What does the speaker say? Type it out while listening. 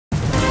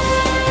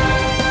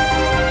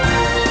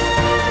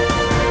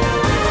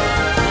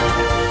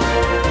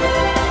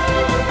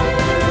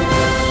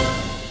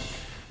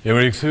Jemi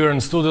rikthyer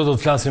në studio, do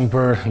të flasim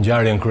për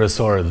ngjarjen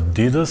kryesore të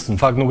ditës. Në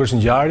fakt nuk është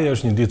ngjarje,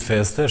 është një ditë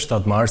feste,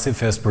 7 marsi,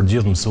 festë për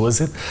gjithë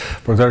mësuesit.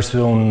 Për këtë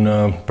arsye unë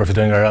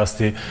përfitoj nga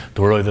rasti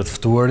të uroj dhe të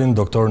ftuarin,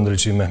 doktor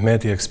Ndricim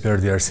Mehmeti,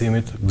 eksperti i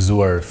arsimit,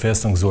 gëzuar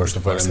festën, gëzuar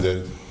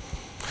shtëparsin.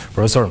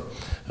 Profesor,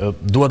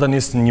 dua ta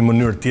nis në një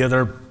mënyrë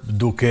tjetër,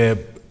 duke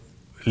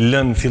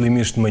lënë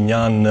fillimisht më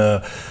njanë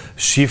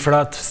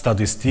shifrat,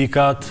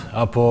 statistikat,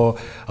 apo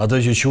ato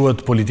që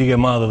quhet politike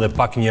madhe dhe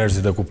pak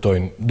njerëzit e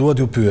kuptojnë. Dua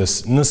t'ju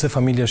pyes, nëse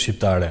familja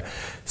shqiptare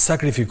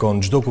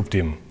sakrifikon çdo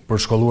kuptim për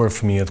shkolluar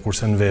fëmijët,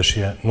 kurse në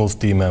veshje, në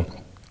udhëtime,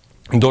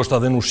 ndoshta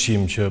edhe në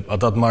ushqim që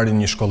ata të marrin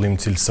një shkollim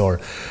cilësor,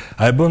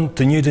 a e bën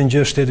të njëjtën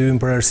gjë shteti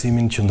ynë për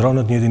arsimin, qëndron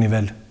në të njëjtin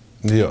nivel?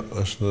 Jo,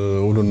 është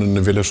ulur në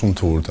nivele shumë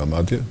të ulta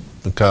madje.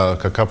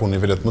 Ka kapur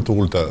nivelet më të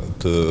ulta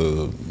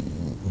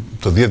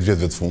të 10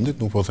 vjetëve të fundit,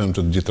 nuk po them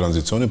të gjithë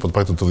tranzicioni, po të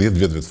paktën të 10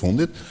 vjetëve të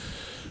fundit,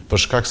 për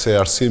shkak se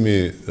arsimi,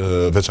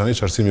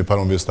 veçanërisht arsimi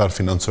parauniversitar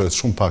financohet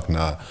shumë pak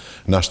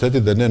na shteti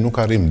dhe ne nuk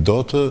arrim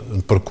dot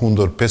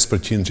përkundër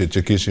 5% që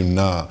kishim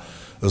na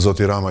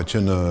zoti Rama që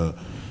në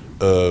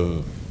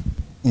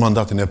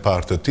mandatin e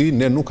parë të tij,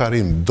 ne nuk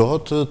arrim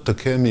dot të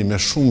kemi me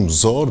shumë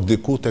zor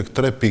diku tek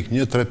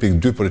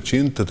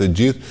 3.1-3.2% të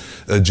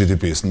gjithë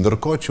GDP-s.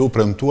 Ndërkohë që u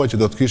premtua që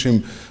do të kishim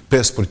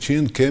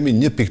 5%, kemi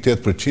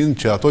 1.8%,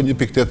 që ato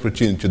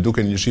 1.8% që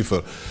duken një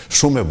shifër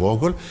shumë e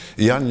vogël,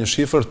 janë një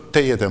shifër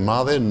tejet e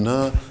madhe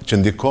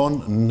që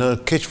ndikon në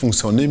keq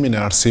funksionimin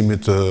e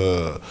arsimit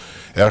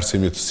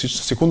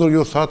Si kundër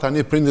ju tha,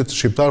 tani prindit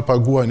shqiptar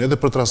paguajnë edhe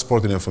për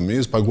transportin e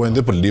fëmijës, paguajnë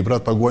edhe për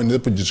librat, paguajnë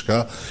edhe për gjithçka,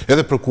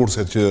 edhe për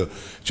kurset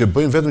që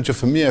bëjnë vetëm që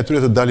fëmija e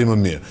tyre të dalin më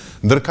mirë.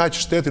 Ndërkaq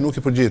shteti nuk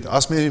i përgjigjet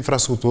as me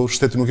infrastrukturë,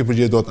 shteti nuk i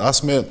përgjigjet dot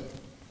as me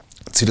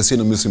cilësi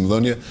në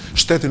mësimdhënie,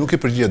 shteti nuk i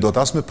përgjigjet dot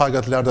as me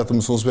pagat larta të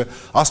mësuesve,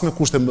 as me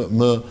kushte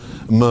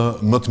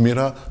më të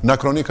mira. Në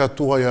kronikat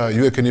tuaja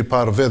ju e keni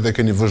parë vetë dhe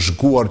keni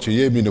vëzhguar që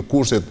jemi në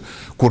kushtet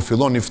kur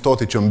fillon një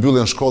ftoti që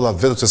mbyllen shkollat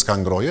vetëm se s'ka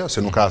ngrohje, se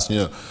nuk ka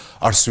asnjë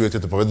arsye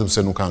tjetër, po vetëm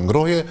se nuk ka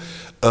ngrohje.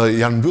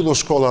 Janë mbyllur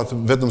shkollat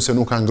vetëm se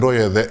nuk ka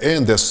ngrohje dhe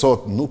ende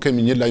sot nuk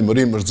kemi një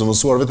lajmërim, është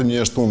zëvendësuar vetëm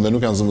një shtunë dhe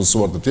nuk janë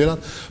zëvendësuar të tjerat.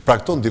 Pra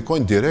këto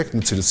ndikojnë direkt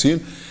në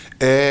cilësinë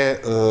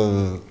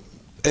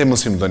e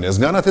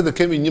mësimdhënies. Nga ana tjetër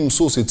kemi një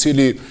mësues i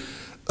cili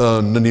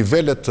në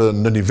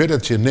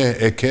nivelet që ne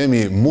e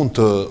kemi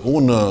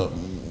unë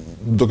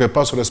duke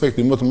pasur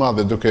respektin më të madh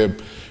dhe duke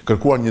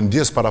kërkuar një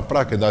ndjes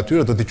paraprake dhe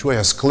atyre të t'i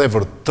quaja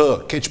sklever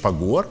të keq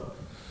paguar,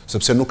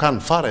 sepse nuk kanë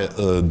fare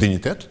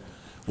dinjitet,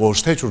 o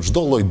shtequr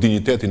çdo lloj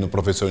dinjiteti në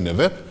profesionin e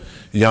vet,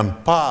 janë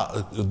pa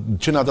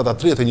që në data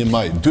 31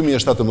 maj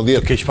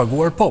 2017 keq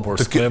paguar por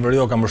sklever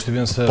jo, kam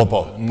përshtypjen se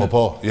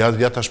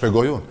ja ta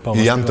shpjegoj unë.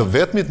 Janë të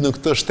vetmit në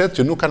këtë shtet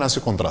që nuk kanë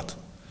asnjë kontratë.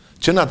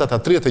 Që në data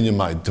 31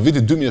 maj të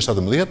vitit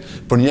 2017,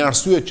 për një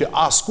arsye që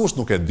askush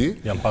nuk e di,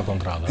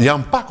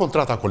 janë pa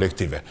kontrata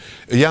kolektive.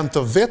 Janë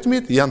të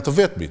vetmit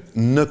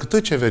në këtë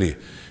qeveri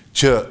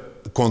që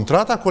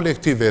kontrata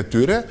kolektive e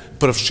tyre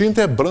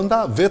përfshinte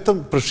brenda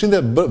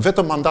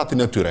vetëm mandatin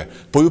e tyre.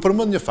 Po ju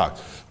përmend një fakt.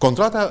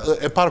 Kontrata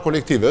e parë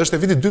kolektive është e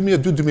vitit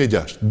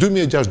 2002-2006,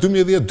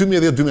 2006-2010,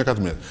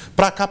 2010-2014.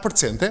 Pra ka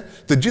përcente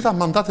të gjitha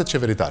mandatet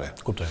qeveritare.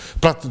 Kuptoj.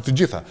 Pra të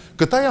gjitha.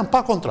 Këta janë pa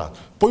kontratë.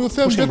 Po ju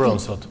them vetëm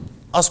mbron sot.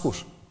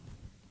 Askush.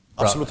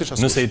 Absolutisht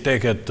askush. Nëse i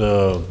teket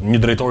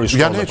një drejtor i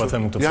shkollës, po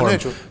them këtë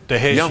formë, të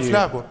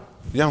heqë.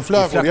 Janë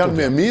flakur, janë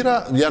me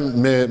mira, janë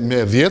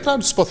me dhjetra,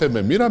 s'po them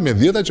me mira, me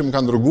dhjetra që më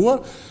kanë dërguar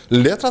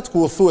letrat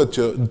ku u thuhet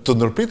që të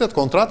ndërpritet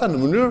kontrata në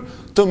mënyrë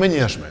të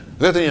menjëshme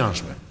dhe të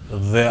njanshme.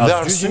 Dhe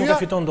asgjë nuk e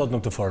fiton dot në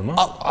këtë formë?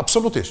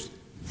 Absolutisht.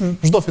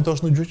 Çdo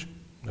fitosh në gjyq.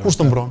 Kush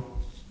të mbron?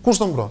 Kush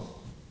të mbron?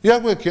 Ja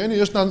ku e keni,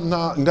 është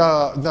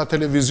nga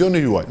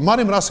televizioni juaj.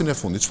 Marrim rastin e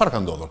fundit. Çfarë ka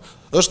ndodhur?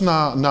 Është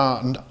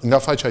nga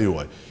faqja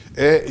juaj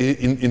e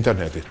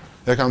internetit.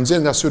 E kam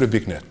nxjerrë nga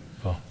syri.net.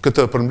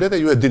 Këtë përmbledhje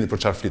ju e dini për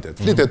çfarë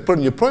flitet. Flitet për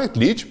një projekt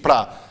ligj,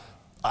 pra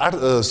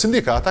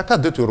sindikata ka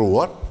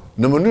detyruar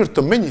në mënyrë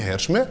të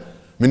menjëhershme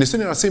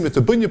Ministrinë e Arsimit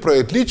të bëjë një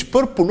projekt ligj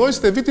për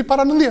punojësit e vitit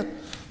para 90.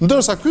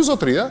 Ndërsa ky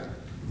zotëria,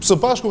 së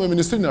bashku me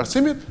Ministrinë e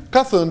Arsimit,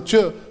 ka thënë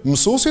që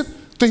mësuesit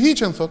të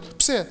hiqen, thotë.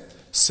 Pse?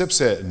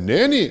 Sepse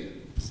neni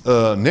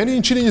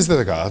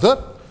 124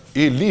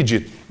 i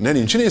ligjit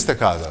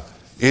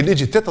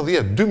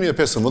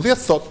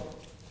 80-2015 thotë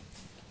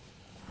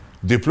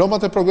diplomat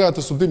e programit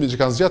të studimit që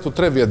kanë zgjatur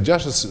 3 vjet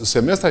 6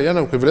 semestra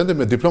janë ekuivalente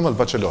me diplomat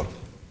bachelor.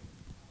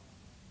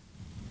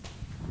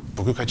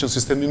 Po ky ka qenë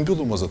sistemi i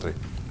mbyllur, mo zotëri.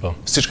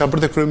 Siç ka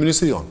bërë te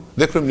kryeministri jon.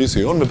 Dhe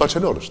kryeministri jon me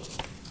bachelor është.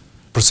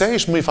 Përse ai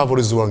është më i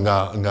favorizuar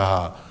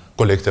nga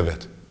kolegët e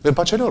vet? Me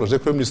bachelor është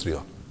dhe kryeministri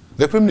jon.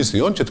 Dhe kryeministri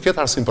jon që të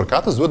ketë arsim për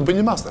katës duhet të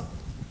bëjë një master.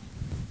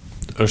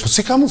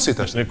 Si ka mundësi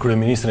tash? Ne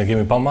kryeministrin e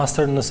kemi pa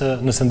master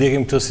nëse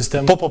ndjekim këtë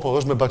sistem? Po,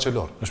 është me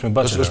bachelor. Është me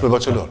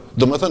bachelor.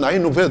 Domethënë ai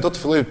nuk vetë do të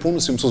fillojë punën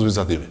si mësues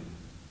vizatimi.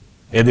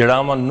 Edi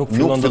Rama nuk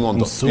fillon të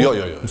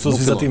mësues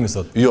vizatimi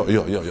sot. Jo.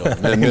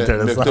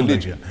 Me këtë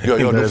ligj. Jo,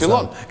 nuk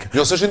fillon.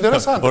 Jo, s'është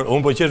interesant.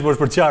 Unë po qesh bosh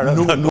për qarë.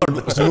 Nuk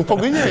po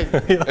gënjej.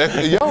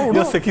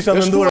 Jo, se kisha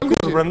menduar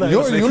kurrë prandaj.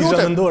 Jo,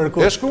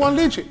 e shkruan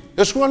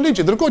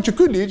ligji. Ndërkohë që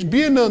ky ligj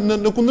bie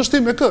në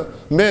kundërshtim me kë,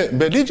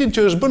 me ligjin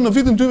që është bërë në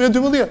vitin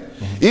 2012,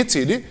 i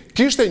cili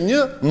kishte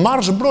një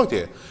marrë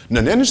mbrojtje. Në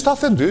nenin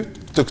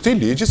 72 të këtij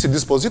ligji, si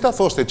dispozita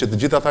thoshte që të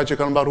gjithë ata që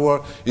kanë mbaruar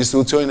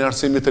institucionin e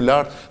arsimit të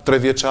lartë, 3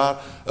 vjeçar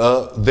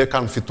dhe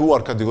kanë fituar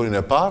kategorinë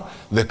e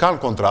parë dhe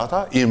kanë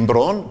kontrata, i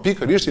mbron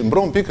pikërisht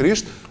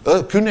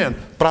ky nen.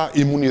 Pra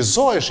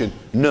imunizoheshin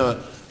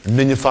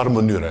në një farë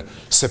mënyre,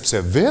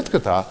 sepse vetë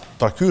këta,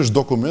 pra ky është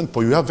dokument,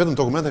 po ju jap vetëm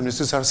dokumentin e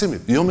Ministrisë së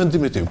Arsimit, jo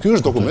mendimin tim. Ky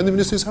është dokumenti i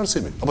Ministrisë së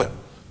Arsimit. Apo jo.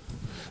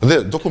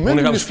 Dhe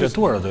dokumenti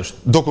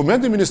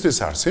i Ministrisë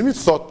së Arsimit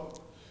thot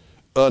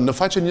në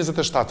faqen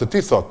 27 të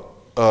tij thot,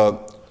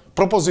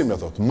 propozime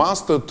thot,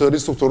 mas të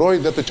ristrukturoj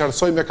dhe të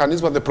qartësoj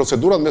mekanizmat dhe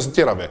procedurat mes të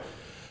tjerave.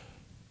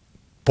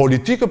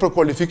 Politikë për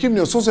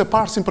kualifikimin e mësuesve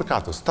pa arsim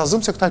përkatës. Ta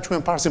zëm se këta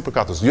quhen pa arsim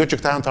përkatës, jo që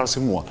këta janë të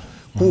arsimua.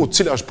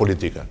 Cila është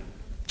politika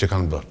që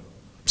kanë bërë?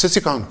 Pse si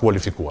kanë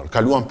kualifikuar?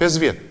 Kaluan 5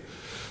 vjet.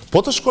 Po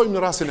të shkojmë në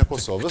rastin e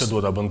Kosovës. Këtë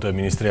duhet ta bënte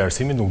Ministria e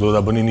Arsimit, nuk duhet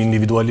ta bënin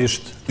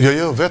individualisht.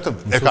 Jo, vetëm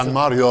e kanë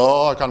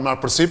marrë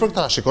përsipër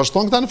këta. Shikosh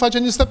ton këta në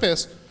faqen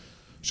 25.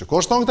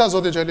 Shikosh ton këta,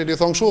 zoti Xhalili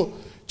thon kështu,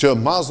 që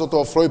mas do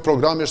të ofroj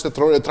programe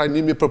shtetërore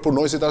trajnimi për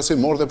punojësit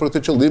arsimor dhe për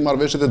këtë qëllim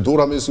marrëveshjet e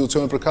dhura me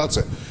institucione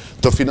përkatëse,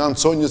 të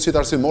financojnë njësitë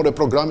arsimore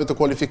programe të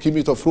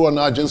kualifikimit të ofruar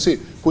në agjenci.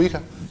 Ku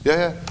ika?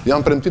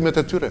 Janë premtimet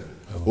e tyre.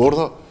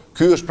 Urdhë,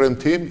 ky është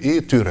premtim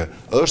i tyre.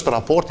 Është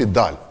raporti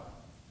dal.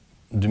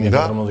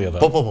 2014.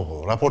 Po,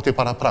 raporti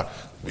para prak.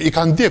 I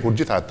kanë ndjekur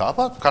gjitha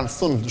etapat, kanë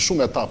thënë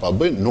shumë etapa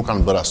bëjnë, nuk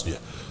kanë bërë asgjë.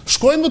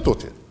 Shkojnë më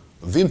tutje.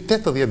 Vim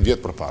 80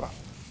 vjet përpara.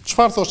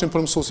 Çfarë thoshin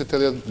për mësuesit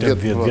 80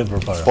 vjet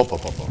përpara? Po.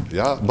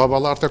 Ja,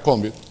 baballarët e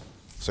kombit.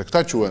 Se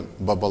këta quhen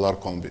baballar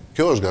kombi.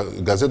 Kjo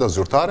është gazeta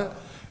zyrtare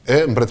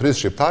e Mbretërisë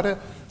Shqiptare,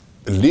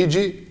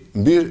 ligji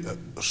mbi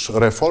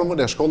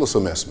reformën e shkollës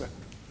së mesme.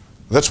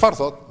 Dhe çfarë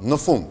thot? Në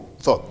fund,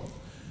 thot,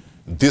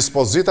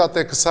 dispozitat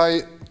e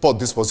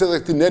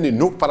këtij neni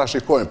nuk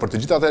parashikohen për të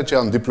gjithë ata që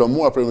janë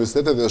diplomuar për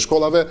universitetet dhe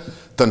shkollave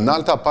të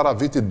nalta para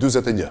vitit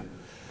 41.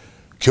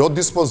 Kjo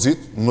dispozit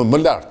më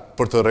lartë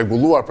për të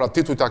reguluar pra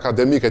titujt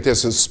akademike e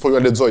tjesë, s'po ju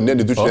e lexoj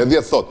neni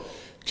 210, thot,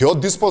 kjo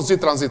dispozit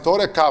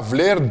tranzitore ka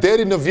vlerë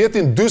deri në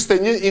vjetin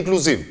 41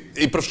 inkluziv,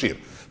 i përfshirë.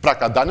 Pra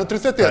ka dalë në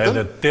 38.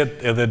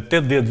 Edhe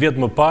 80 vjet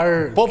më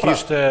parë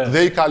kishte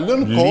dhe i ka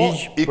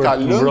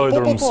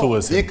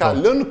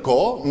lënë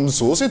kohë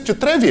mësuesit që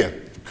 3 vjet.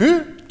 Ky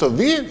të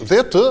vi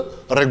dhe të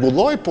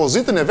rregulloj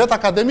pozitën e vet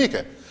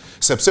akademike.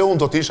 Sepse unë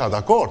do të isha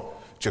dakord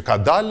që ka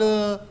dalë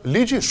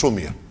ligji shumë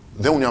mirë.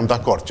 Dhe unë jam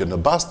dakord që në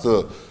bazë të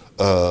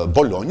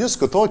Bolonjës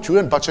këto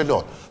quhen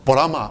bachelor. Por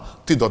ama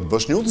ti do të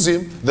bësh një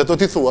udhëzim dhe do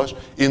t'i thuash,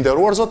 i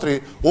nderuar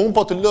zotri, unë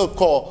po të lë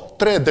kohë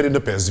 3 deri në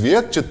 5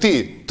 vjet që ti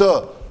të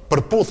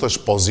përputhësh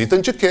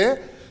pozitën që ke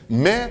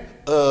me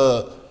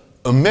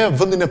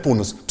vendin e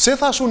punës. Pse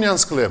thash unë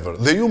janë sklever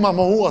dhe ju ma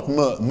mohuat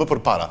më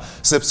përpara?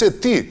 Sepse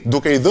ti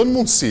duke i dhënë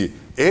mundësi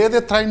edhe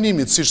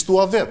trajnimit si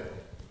shtua vet,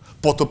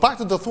 po të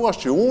paktën të thuash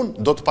që unë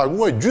do të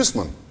paguaj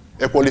gjysmën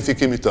e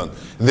kualifikimit tënd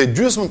dhe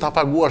gjysmën ta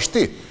paguash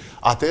ti.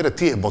 Atëherë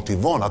ti e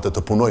motivon atë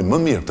të punojë më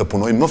mirë, të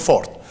punojë më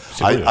fort.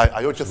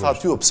 Ajo që tha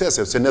ty, pse,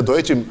 sepse ne do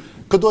heqim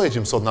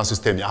sot në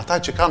sistemi,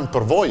 ata që kanë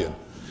përvojën,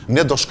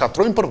 ne do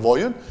shkatrojmë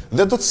përvojën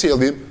dhe do të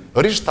sjellim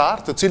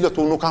rishtar të cilët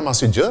unë nuk kam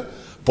asgjë,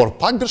 por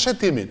pa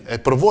ndërshetimin e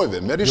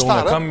përvojëve me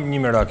rishtarët. Unë kam një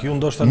merak, ju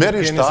ndoshta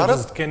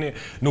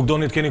nuk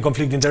doni të keni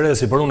konflikt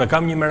interesi, por unë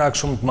kam një merak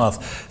shumë të madh,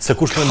 se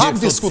kush po ndjek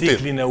sot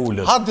ciklin e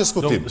ulët. Ha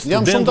diskutim.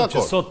 Jam shumë dakord. Studentët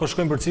që sot po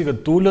shkojnë për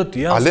cikët të ulët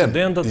janë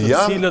studentët të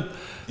cilët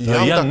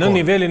janë në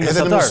nivelin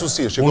mesatar.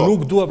 Unë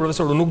nuk dua,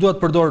 profesor, unë nuk dua të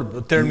përdor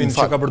termin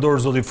që ka përdorur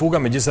zoti Fuga,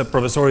 megjithëse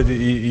profesorit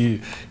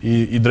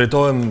i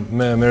drejtohem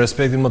me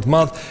respektin më të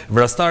madh.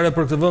 Vrastare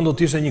për këtë vend do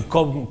të ishte një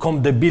kom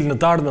debil në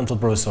të ardhmen, thot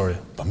profesori.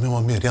 Po më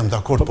mirë, jam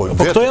dakord, po. Po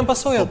këto janë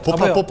pasojat.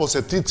 Po, se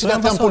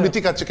cilat janë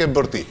politikat që ke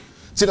bërë ti?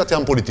 Cilat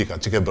janë politikat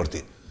që ke bërë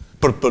ti?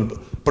 Për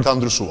ta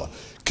ndryshuar.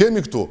 Kemi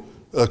këtu,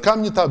 kam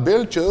një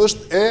tabel që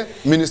është e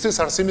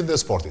Ministrisë Arsimit dhe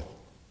Sportit.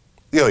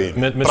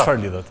 Me çfarë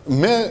lidhet?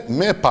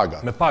 Me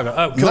paga. Me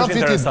paga. Kjo është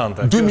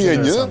interesante.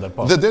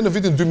 2001 dhe deri në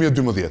vitin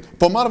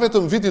 2012. Po marr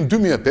vetëm vitin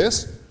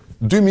 2005,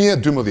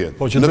 2012.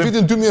 Në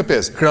vitin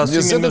 2005,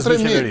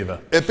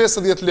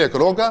 23.050 lekë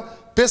rroga,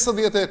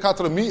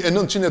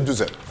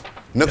 54.920.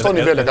 Në këto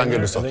nivele ka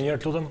ngelur sot. Edhe një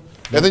herë lutem.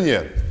 Edhe një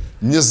herë.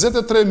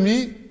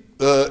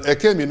 23.000 e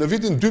kemi në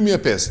vitin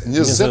 2005,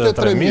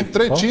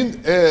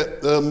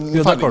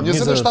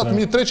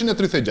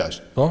 27.336.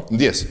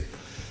 Ndjes.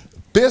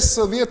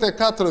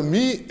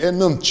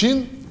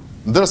 54.900,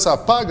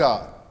 ndërsa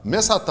paga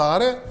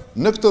mesatare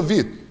në këtë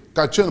vit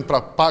ka qenë, pra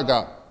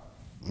paga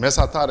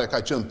mesatare ka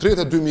qenë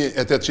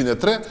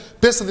 32.803,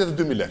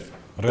 52.000 lekë.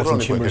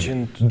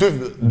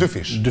 Dy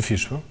fish. Dy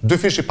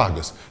fish i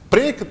pagës.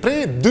 Prej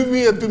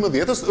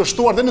 2012-ës, është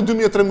shtuar dhe në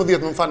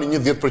 2013, më fani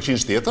një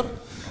 10% tjetër,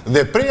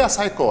 Dhe prej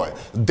asaj kohe,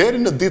 deri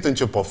në ditën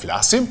që po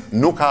flasim,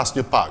 nuk ka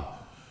asnjë pagë.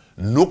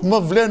 Nuk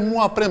më vlen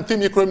mua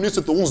premtimi i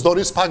kryeministrit, unë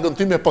s'doris pagën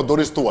time, po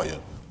doris tuaje.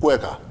 Ku e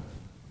ka?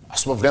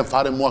 As më vlen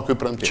fare mua ky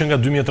premtim. Që nga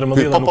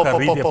 2013 nuk ka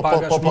rritje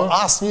pagash më?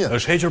 Asnjë.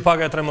 Është hequr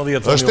paga e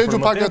 13. Është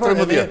hequr paga e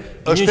 13.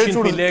 Është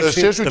hequr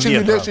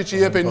 100.000 lekë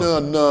që jepej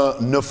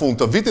në fund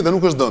të vitit dhe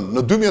nuk është dhënë.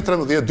 Në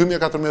 2013,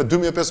 2014,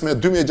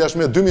 2015,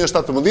 2016,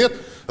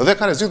 2017 dhe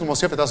ka rrezikur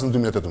mos jepet as në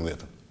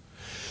 2018.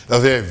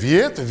 Dhe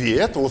vjet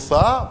u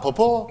tha, Po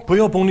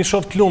jo, po unë i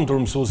shoh të lumtur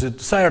mësuesit.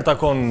 Sa herë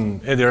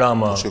takon Edi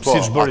Rama,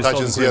 siç bëri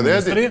sot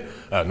kryeministri?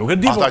 Nuk e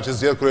di. Ata që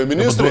zgjedh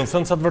kryeministri. Po duhen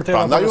thënë sa të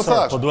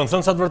vërteta. Po duhen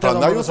thënë sa të vërteta.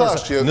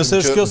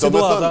 Nëse është kjo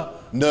situata,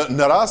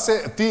 në rast se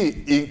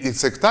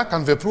se këta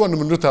kanë vepruar në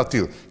mënyrë të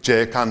tillë që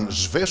e kanë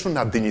zhveshur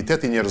nga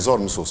dinjiteti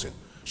njerëzor mësuesin.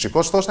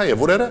 Shiko ç'thoshte ai, e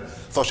vurere?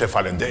 Thoshte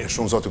falenderoj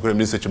shumë zoti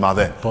kryeministri që ma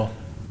dhe. Po.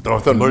 Do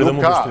të thonë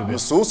nuk ka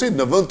mësuesi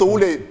në vend të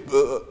ulej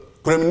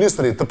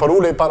kryeministri të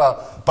përulej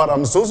para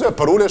mësuesve,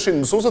 përuleshin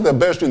mësuesit dhe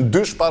bëheshin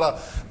dysh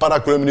para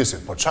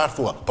kryeministrit. Po çfarë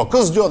thua? Po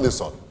kë zgjodhi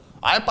sot?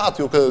 A e pat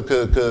ju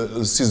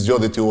si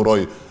zgjodhi ti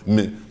uroj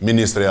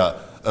ministrja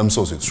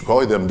mësuesit?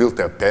 Shkoi dhe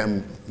mbyllte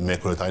pemë me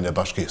kryetarin e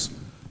bashkisë.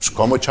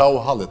 Shko më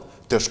qau hallet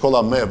te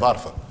shkolla më e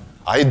varfër.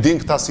 Ai din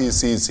këta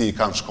si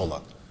kanë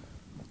shkollat.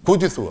 Ku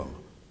ti thua?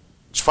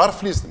 Çfarë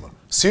flisni më?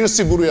 Si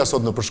është siguria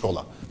sot në për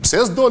shkolla?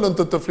 Pse s'dolën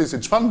të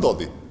flisin? Çfarë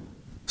ndodhi?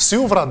 Si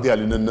u vrat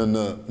djali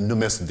në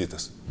mes të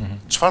ditës?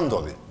 Çfarë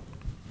ndodhi?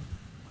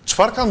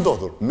 Çfarë ka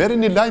ndodhur?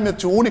 Merrni lajmet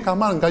që unë i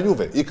kam marrë nga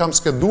juve. I kam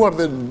skeduar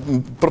dhe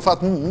për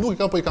fat nuk i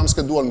kam, po i kam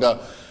skeduar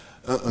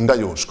nga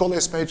ju. Shkolla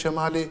Ismail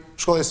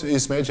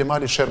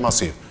Qemali sherr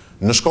masiv.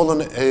 Në shkollën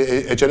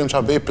e Qerim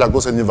Çarbej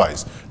plagoset një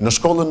vajzë. Në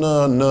shkollën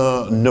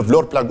në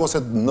Vlorë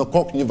plagoset në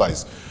kokë një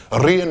vajzë.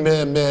 Rrihen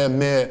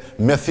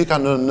me thika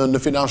në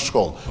financë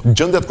shkollë.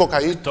 Gjendet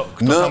kokain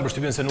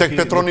tek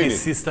Petronili. Nuk i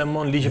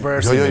sistemon ligji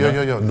për arsimin.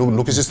 Jo,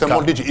 nuk i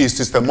sistemon ligji, i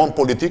sistemon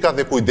politika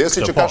dhe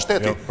kujdesi që ka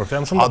shteti.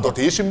 A do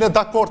të ishim ne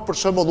dakord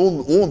për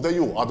shembull unë dhe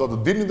ju, a do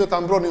të dilnim dhe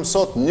ta mbronim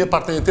sot një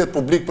partneritet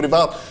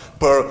publik-privat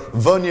për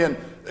vënien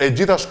e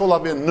gjitha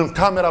shkollave në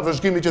kamera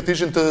vëzhgimi që të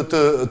ishin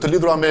të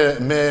lidhura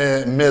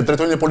me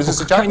drejtorinë e policisë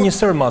së qarkut? Ka një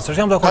sër masë,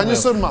 jam dakord. Ka një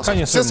sër masë.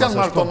 Pse s'janë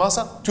marrë këto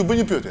masa? T'ju bëj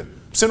një pyetje.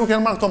 Pse nuk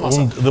janë marrë këto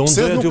masa?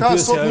 Pse nuk ka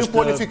sot një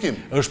kualifikim?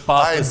 Është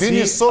pastësi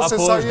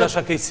apo është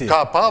dashakeqësi? Ka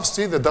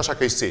pastësi dhe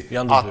dashakeqësi.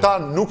 Ata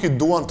nuk i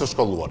duan të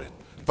shkolluarit.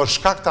 Për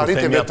shkak të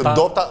arritjeve të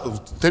dobta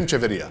tem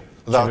qeveria.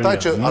 Dhe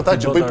ata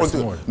që bëjnë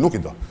politikë nuk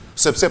i do.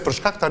 Sepse për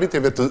shkak të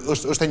arritjeve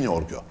është e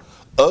njohur kjo.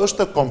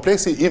 Është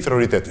kompleksi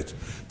inferioritetit.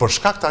 Për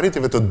shkak të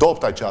arritjeve të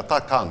dobta që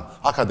ata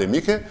kanë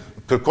akademike,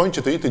 kërkojnë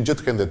që të jetë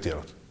gjithë këndet të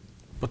tjera.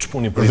 Po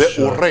ç'puni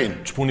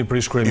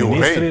prish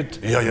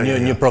kryeministrit,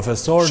 një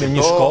profesor në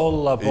një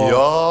shkollë apo?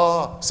 Jo,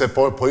 se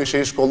po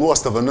ishe i shkolluar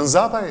të vënë në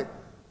zapaj.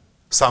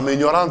 Sa më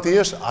ignorant i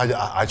jesh,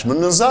 aq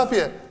më në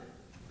zapje.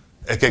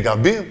 E ke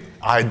gabim?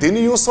 A e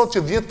dini ju sot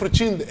që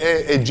 10%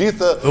 e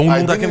gjithë... Unë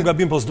mund ta kem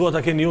gabim, po s'dua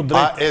ta keni ju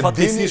drejt.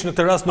 Fatkeqësisht në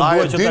këtë rast nuk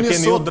dua që ta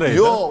keni ju drejt.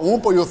 Jo, unë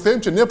po ju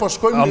them që ne po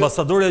shkojmë...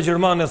 Ambasadorja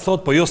gjermane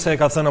thot, po jo se e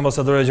ka thënë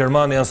ambasadorja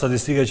gjermane, janë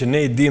statistike që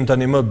ne i dim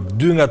tani më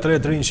 2 nga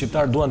 3 të rinj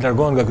shqiptar duan të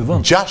largohen nga ky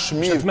vend.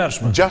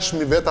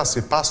 6.000 veta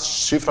sipas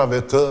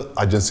shifrave të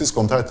Agjencisë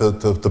Kombëtare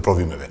të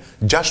Provimeve.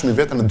 6.000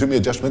 veta në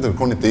 2016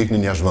 kërkonin të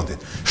iknin jashtë vendit.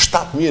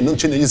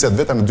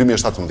 7.920 veta në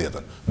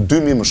 2017.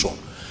 2.000 më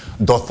shumë.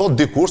 Do thot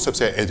dikur,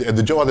 sepse e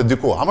dëgjova dhe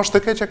diku, ama është të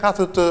keq që ka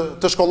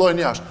të shkollohen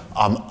jashtë.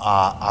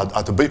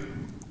 A të bëj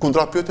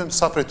kundra pyetjen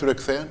sa prej tyre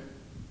kthehen?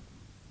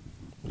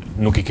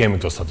 Nuk i kemi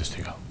këto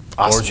statistika.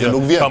 Asnjë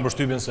nuk vjen. Kam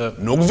përshtypjen se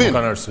nuk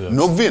kanë arsye.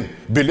 Nuk vjen.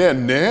 Bile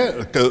ne,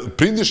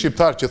 prindi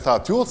shqiptar që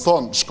thatë ju,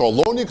 thonë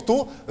shkolloni këtu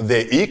dhe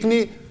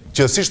ikni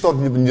që si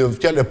thot një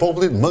fjalë e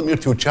popullit, më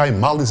mirë t'ju qaj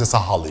mallin se sa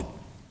hallin.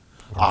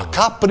 A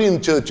ka prind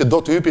që do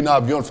të hypi në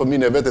avion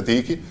fëmijën e vetë të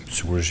iki?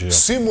 Sigurisht jo.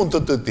 Si mund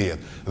të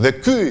jetë? Dhe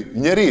ky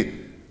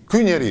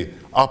njeri,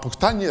 apo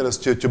këta njerëz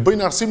që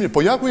bëjnë arsimin,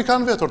 po ja ku i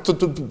kanë vetur,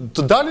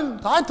 të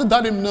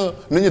dalim në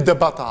një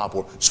debat të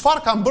hapur.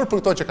 Çfarë kanë bërë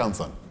për këto që kanë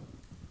thënë?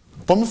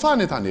 Po më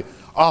fani tani,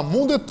 a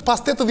mundet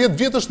pas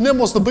 80 vjetësh ne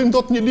mos të bëjmë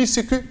dot një ligj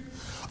si ky?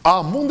 A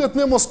mundet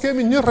ne mos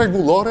kemi një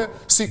rregullore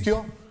si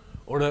kjo?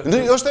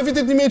 Është e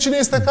vitit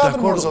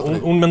 1924, mërë zotri.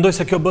 Unë mendoj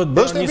se kjo bëhet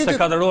bërë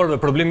 24 orëve,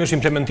 problemi është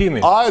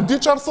implementimi. A e di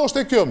qarë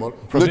thoshte kjo,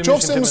 mërë? Në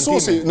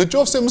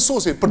qofë se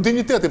mësusi, për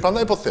dignitetin,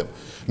 prandaj po them,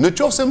 në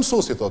qofë se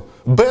mësusi, thot,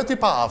 bëhet i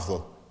pa aftë,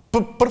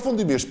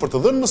 përfundimisht, për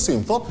të dhënë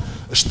mësim, thot,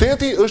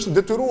 shteti është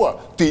detyruar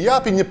të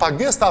japi një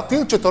pagesë të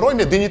atill që të rojë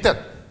me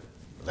dignitet.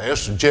 Dhe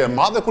është gjë e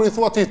madhe kur i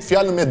thua ti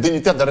fjalën me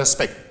dignitet dhe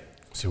respekt.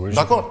 Sigurisht.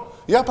 Dakor?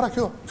 Ja pra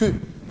kjo, ky.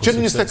 Që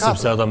në 24.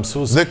 Sepse ata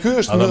mësues, dhe ky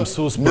është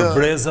për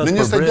brezat,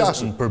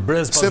 për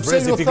brez pas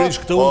brezi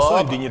pikërisht këtë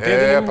mësoj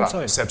dignitetin e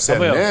mësoj. Sepse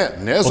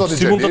ne zoti Xhalili,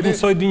 si mund të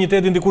mësoj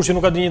dignitetin dikush që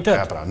nuk ka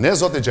dignitet? Pra, ne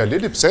zoti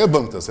Xhalili pse e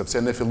bën këtë? Sepse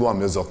ne filluam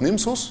me zotni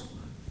mësues,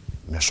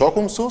 me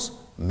shoku mësues,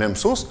 me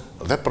mësues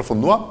dhe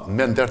përfunduam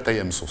me nder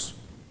teje mësues.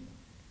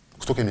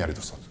 Ktu kemi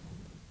arritur sot.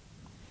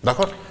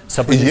 Dakor?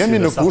 Sa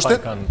përgjithësi sa faj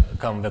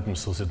kanë vetë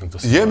mësuesit në këtë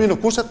situatë? Jemi në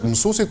kushtet,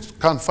 mësuesit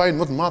kanë fajin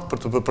më të madh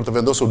për të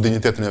vendosur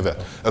dinjitetin e vet.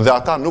 Dhe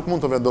ata nuk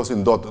mund të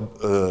vendosin dot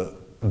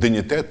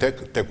dinjitet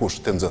tek kush,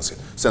 te nxënësi.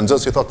 Se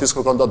nxënësi thotë ti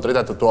s'kërkon dot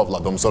drejtat e tua vëlla,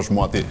 do mësosh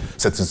mua ti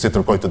se si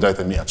kërkoj të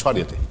drejtat mia.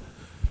 Çfarë jeti?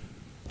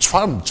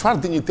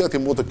 Çfarë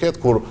dinjiteti mund të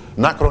ketë kur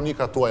na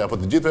kronikat tuaja apo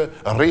të gjithëve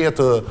rrihet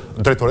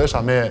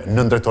drejtoresha me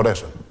nën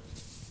drejtoreshën?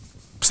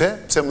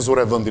 Pse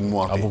mëzure vendin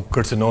mua ti? Apo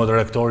kërcënohet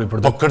rektori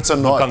për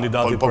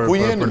kandidati për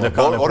dekanin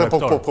për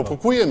rektor? Po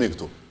ku jemi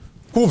këtu?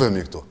 Ku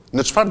vemi këtu?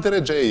 Në çfarë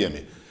drejtje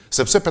jemi?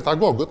 Sepse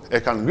pedagogët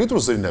e kanë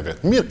ngritur zërin e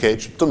vet, mirë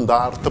keq, të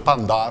ndar, të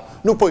pandar,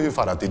 nuk po i hyn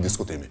fare atij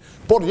diskutimi.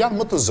 Por janë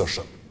më të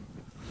zëshëm.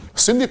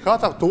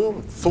 Sindikata këtu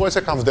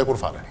thuajse kanë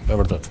vdekur fare. E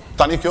vërtet.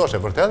 Tani kjo është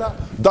e vërteta,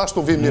 dash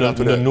tu vi mirë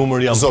atyre. Në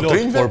numër janë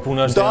plot, por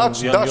puna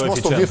është dash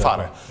mos tu vi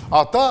fare.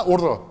 Ata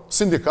urdhë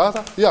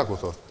sindikata, ja ku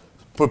thotë.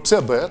 Për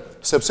pse bëhet?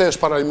 Sepse është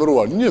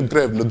paralajmëruar një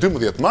grevë në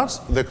 12 mars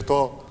dhe këto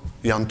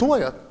janë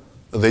tuajat.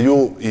 Dhe ju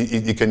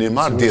i keni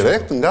marrë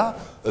direkt nga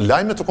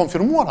lajme të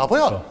konfirmuar, apo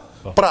jo?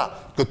 Pra,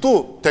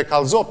 këtu te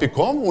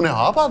kallzo.com unë e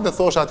hapa dhe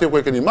thoshe atje ku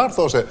e keni marrë,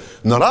 thoshe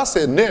në rast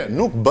se ne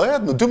nuk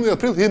bëhet në 12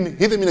 prill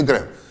hidhemi në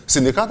grevë.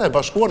 Sindikata e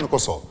Bashkuar në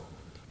Kosovë.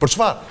 Për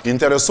çfarë?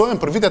 Interesohen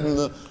për vitet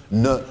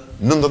në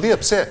 90,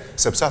 pse?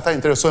 Sepse ata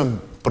interesohen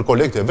për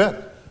kolegët e vet.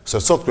 Se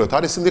sot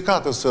kryetari i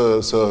sindikatës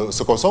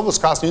së Kosovës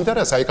ka asnjë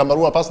interes, ai ka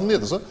mbaruar pas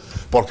 90-s,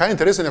 por ka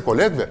interesin e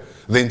kolegëve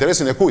dhe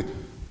interesin e kujt?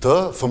 Të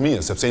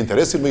fëmijës, sepse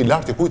interesi më i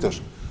lartë i kujt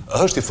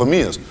është i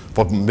fëmijës.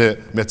 Po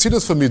me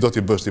cilët fëmijë do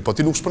t'i bësh ti? Po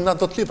ti nuk shpërndan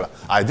dot libra.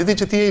 A e diti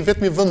që ti je i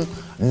vetmi vend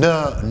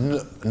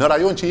në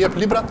rajon që i jep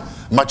librat?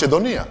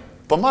 Maqedonia.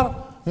 Po marr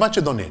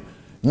Maqedoni.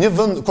 Një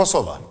vend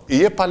Kosova, i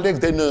jep pa lek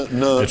deri në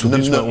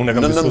unë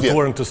kam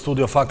diskutuar në këtë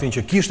studio faktin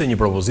që kishte një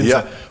propozim, se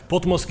po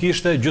të mos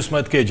kishte gjysma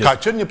e të keqes. Ka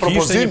qenë një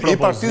propozim i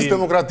Partisë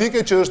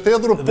Demokratike që është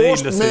hedhur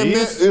poshtë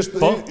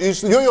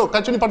jo,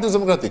 ka qenë i Partisë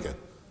Demokratike.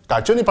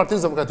 Ka qenë i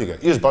Partisë Demokratike.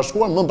 Ishte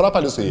bashkuar më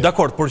mbrapa LSI.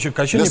 Dakor, por që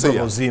ka qenë një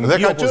propozim i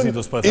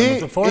opozitës po e them në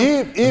këtë formë.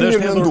 I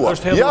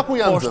mirëmenduar. Ja ku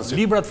janë nxënësit.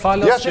 Librat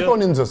falas. Ja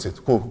shikoni nxënësit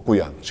ku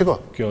janë. Shiko.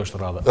 Kjo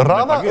është rradha.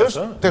 Rradha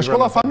është te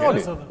shkolla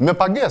Fanoli, me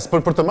pagesë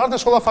për të marrë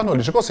te shkolla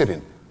Fanoli. Shiko si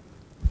rin.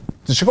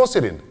 Shiko si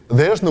rin.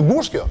 Dhe është në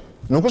gusht kjo.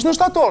 Nuk është në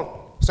shtator.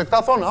 Se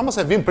këta thonë, ama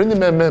se vim prindi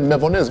me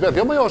vonez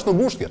vetë. Jo, jo, është në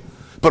gusht kjo.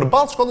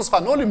 Përballë shkollës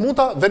Fanoli mund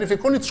ta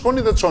verifikoni të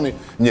shkoni dhe të çoni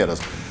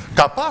njerëz.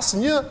 Ka pas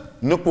një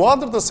në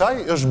kuadër të saj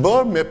është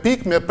bërë me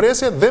pikë, me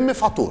presje dhe me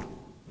faturë.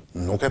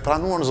 Nuk e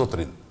pranuar në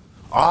zotërin.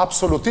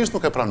 Absolutisht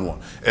nuk e pranuar.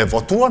 E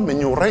votuan me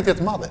një urrëtie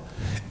të madhe.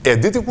 E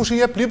diti kush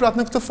i jep librat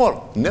në këtë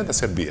formë? Ne dhe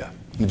Serbia,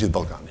 në gjithë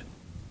Ballkanin.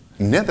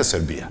 Ne dhe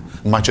Serbia.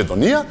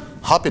 Maqedonia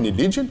hapi një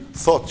ligjin,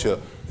 thotë që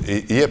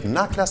i jep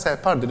nga klasa e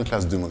parë deri në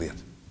klasë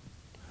 12.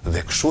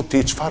 Dhe kështu ti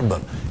çfarë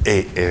bën?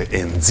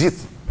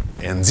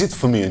 E nxit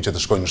fëmijën që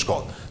të shkojnë në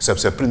shkollë,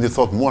 sepse prindi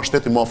thotë mua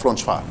shteti më ofron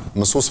çfarë?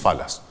 Mësues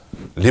falas,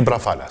 libra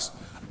falas,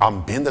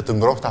 ambiente të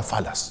ngrohta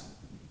falas.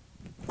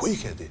 Ku i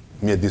ke ti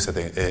mjediset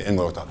e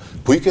ngrohta?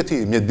 Ku i ke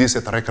ti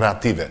mjediset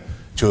rekreative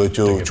që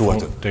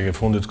quhet? Tek e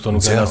fundit këto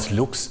nuk janë as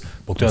luks,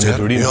 po këto janë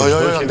detyrim. Jo,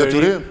 janë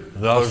detyrim.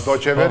 Dhe çdo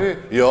qeveri,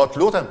 jo,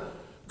 të lutem.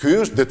 Ky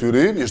është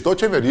detyrim i çdo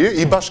qeveri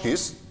i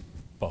bashkisë.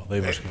 Po,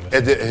 dhe i bashkisë.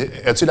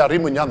 E cila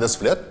rrimën janë dhe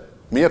s'flet.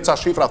 Me jep ca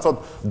shifra,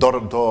 thot,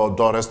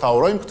 do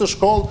restaurojmë këtë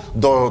shkollë,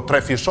 do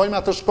 3 fishojmë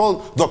atë shkollë,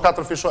 do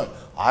 4 fishojmë.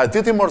 A e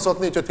diti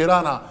morzotni që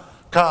Tirana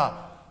ka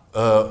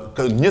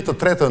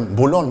 1/3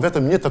 mbulon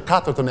vetëm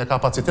 1/4 e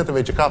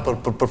kapaciteteve që ka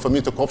për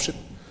fëmijë të kopshit?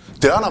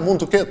 Tirana mund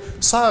të ketë,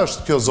 sa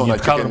është kjo zona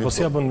që kemi? Po si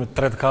ja bën me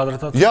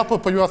 3/4? Ja,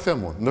 po ju a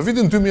them unë. Në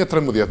vitin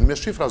 2013, me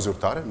shifra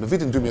zyrtare,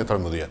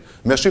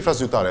 me shifra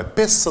zyrtare,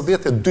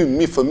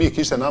 52.000 fëmijë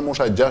kishte nga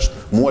mosha 6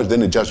 muaj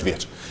deri në 6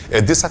 vjeç.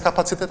 E disa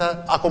kapacitete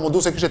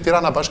akomoduese kishte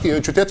Tirana bashkia,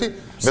 jo qyteti,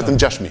 vetëm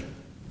 6.000.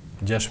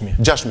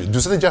 6.000,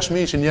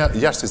 46.000 ishin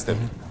jashtë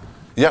sistemit.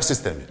 Jashtë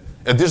sistemit.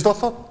 E di ç'do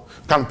thot?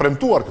 Kanë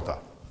premtuar këta.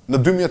 Në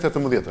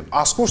 2018,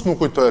 askush nuk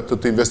kujtohet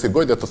të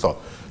investigojë dhe të thotë.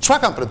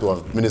 Çfarë kanë premtuar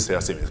Ministri i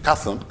Arsimit? Ka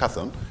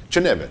thënë që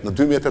neve në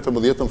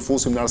 2018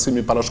 fusim në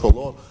arsimin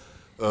parashkollor,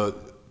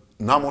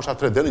 na mosha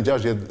 3 deri në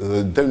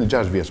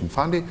 6 vjeç, më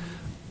fali,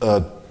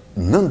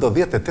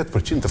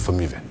 98% të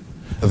fëmijëve.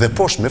 Dhe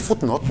poshtë me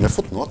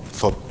footnote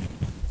thotë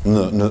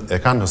e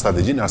kanë në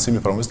strategjinë e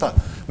arsimit parauniversitar.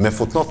 Me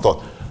footnote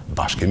thotë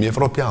Bashkimi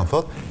Evropian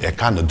thotë e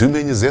ka në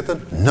 2020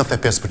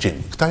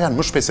 95%. Këta janë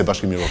më shpejt se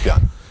Bashkimi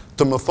Evropian.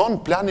 Të më thonë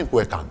planin ku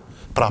e kanë.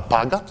 Pra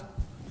pagat,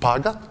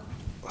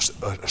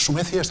 shumë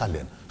e thjeshtë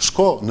alen.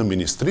 Shko në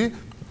ministri,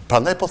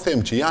 prandaj po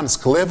them që janë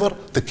sklever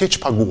të keq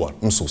paguar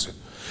mësuesit.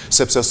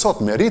 Sepse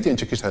sot me rritjen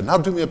që kishte nga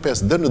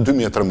 2005 deri në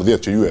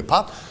 2013 që ju e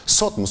pat,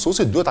 sot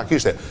mësuesit duhet ta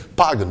kishte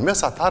pagën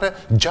mesatare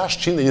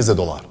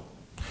 $620.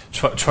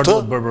 Çfarë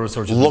do të bëjë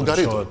profesor që të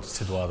ndryshohet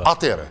situata?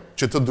 Atëherë,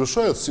 që të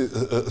ndryshohet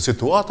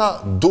situata,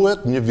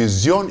 duhet një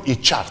vizion i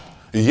qartë.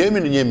 Jemi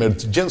në një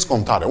emergjencë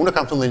kombëtare. Unë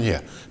kam thënë një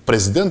herë,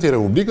 Presidenti i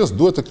Republikës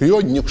duhet të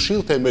krijojë një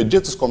këshill të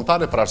emergjencës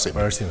kombëtare për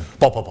arsimin.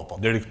 Po.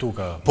 Deri këtu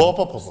ka.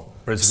 Po.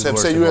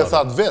 Sepse ju e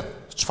thatë vetë,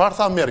 çfarë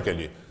tha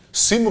Merkeli?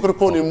 Si më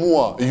kërkoni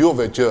mua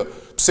juve që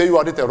pse ju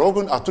arritët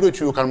rrogën atyre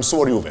që ju kanë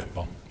mësuar juve?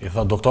 I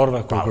tha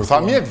doktorve, tha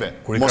mjekve,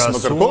 mos më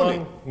kërkoni.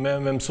 Me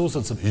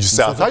mësuesët,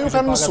 se ata ju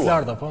kanë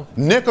mësuar.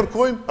 Ne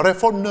kërkojmë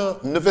reformë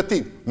në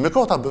vetim. Me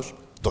ko ta bësh?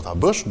 Do ta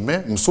bësh me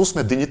mësues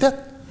me dinjitet,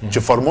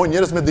 që formojnë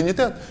njerëz me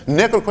dinjitet.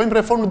 Ne kërkojmë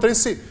reformë në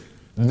drejtësi.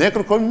 Ne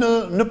kërkojmë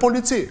në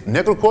polici.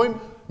 Ne kërkojmë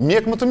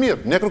mjek më të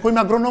mirë. Ne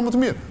kërkojmë agronom më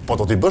të mirë.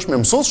 Po do t'i bësh me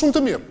mësues shumë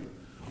të mirë.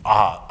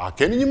 A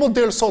keni një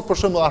model sot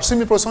për shembull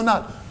arsimi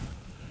profesional?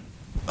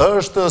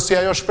 Është si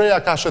ajo shpreha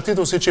ka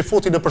shëtitur si që i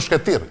futi në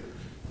përshketir.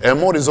 E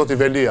mori zoti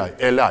Veliaj,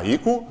 e la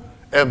iku,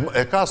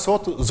 e ka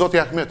sot zoti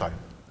Ahmetaj.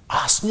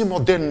 Asë një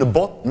model në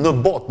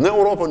botë, në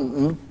Europën,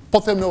 po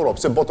them në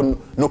Europë, se botën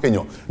nuk e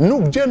njoh.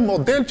 Nuk gjen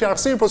model që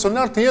arsimi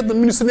profesional të jetë në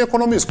Ministrinë e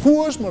Ekonomisë. Ku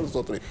është, më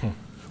zotri?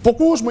 Po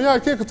ku është, më ja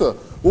e ke këtë?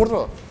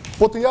 Urdhro.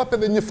 Po të jap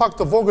edhe një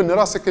fakt të vogël në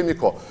rast se kemi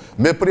kohë.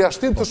 Me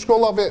përjashtim të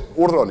shkollave,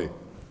 urdhroni.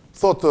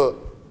 Thotë,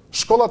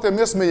 shkollat e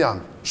mesme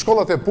janë,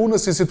 shkollat e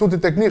punës, instituti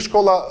teknik,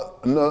 shkolla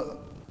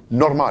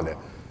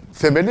normale.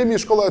 Themelimi i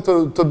shkollave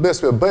të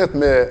mesme bëhet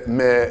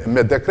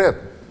me dekret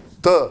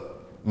të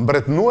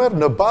mbretënuar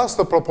në bazë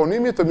të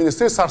proponimit të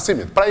Ministrisë së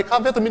Arsimit. Pra i ka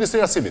vetëm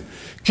Ministria e Arsimit.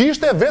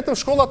 Kishte vetëm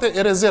shkollat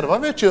e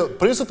rezervave që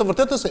prisë të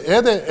vërtetës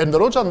edhe e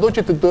ndërroqa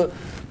ndoqi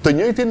të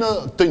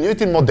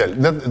njëjtin model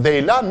dhe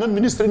i la në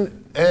Ministrinë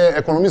e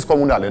Ekonomisë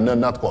Komunale në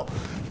atë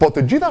kohë. Po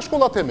të gjitha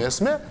shkollat e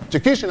mesme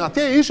që kishin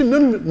atje ishin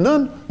në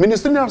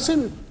Ministrinë e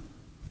Arsimit.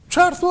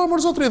 Qarë thua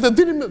mërë zotri, dhe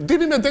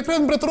dini me dekret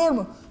mbretëror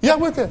më. Ja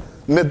ku e ke,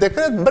 me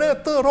dekret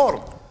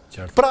mbretëror.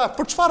 Pra,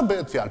 për çfarë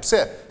bëhet fjalë?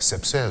 Pse?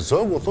 Sepse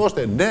zogu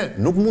thoshte, ne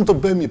nuk mund të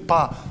bëhemi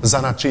pa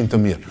zanatçin të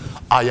mirë.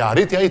 Aja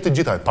arriti ai të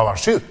gjithaj,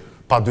 pavarësisht,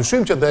 pa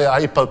dyshim që dhe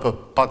ai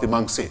pati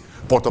mangësi.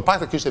 Por të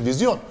paktën kishte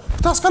vizion.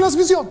 Këta s'kan as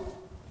vizion.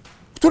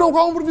 Këtyre u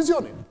ka humbur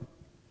vizioni.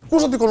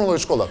 Kush do t'i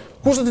kontrolloj shkollat?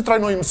 Kush do t'i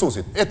trajnojë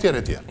mësuesit?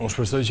 Etj. Unë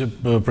shpresoj që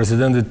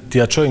presidenti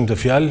t'ia çojë këtë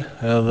fjalë,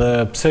 edhe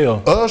pse jo?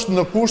 Është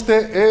në kushte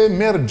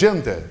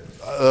emergjente.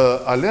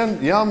 Alen,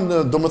 jam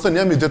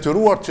i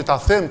detyruar që ta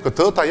them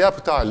këtë, ta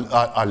jap këtë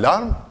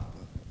alarm,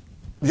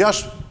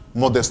 jashtë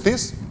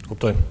modestis,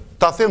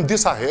 ta them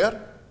disa herë,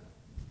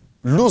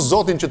 lut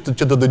Zotin që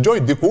të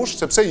dëgjoj dikush,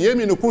 sepse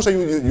jemi në kushte,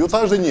 ju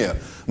thash dhe një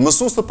herë,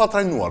 mësues të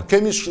patrajnuar,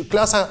 kemi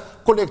klasa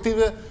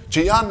kolektive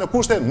që janë në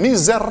kushte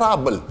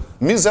mizerabël.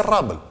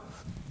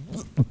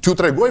 T'ju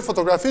tregoj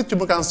fotografit që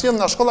më kanë sjellë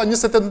nga shkolla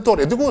 28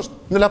 nëntori, e dikush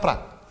në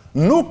Laprak.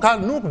 Nuk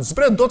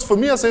zbret dot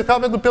fëmia se ka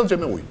vetëm pellgje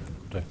me ujë.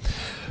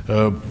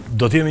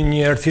 Do t'jemi një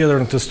herë tjetër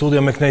në këtë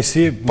studio me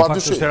kënaqësi. Në fakt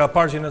është hera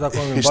parë që ne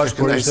takohemi bashkë,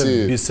 por ishte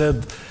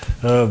bisedë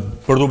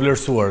për të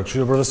vlerësuar. Kështu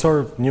që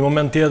profesor, një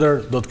moment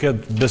tjetër do të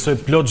ketë, besoj,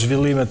 plot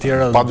zhvillime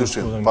tjera.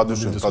 Padyshim.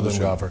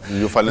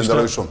 Ju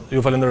falenderoj shumë.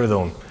 Ju falenderoj dhe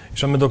unë.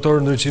 Isha me doktor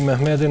Ndricim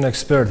Mehmetin,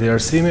 ekspert i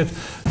arsimit.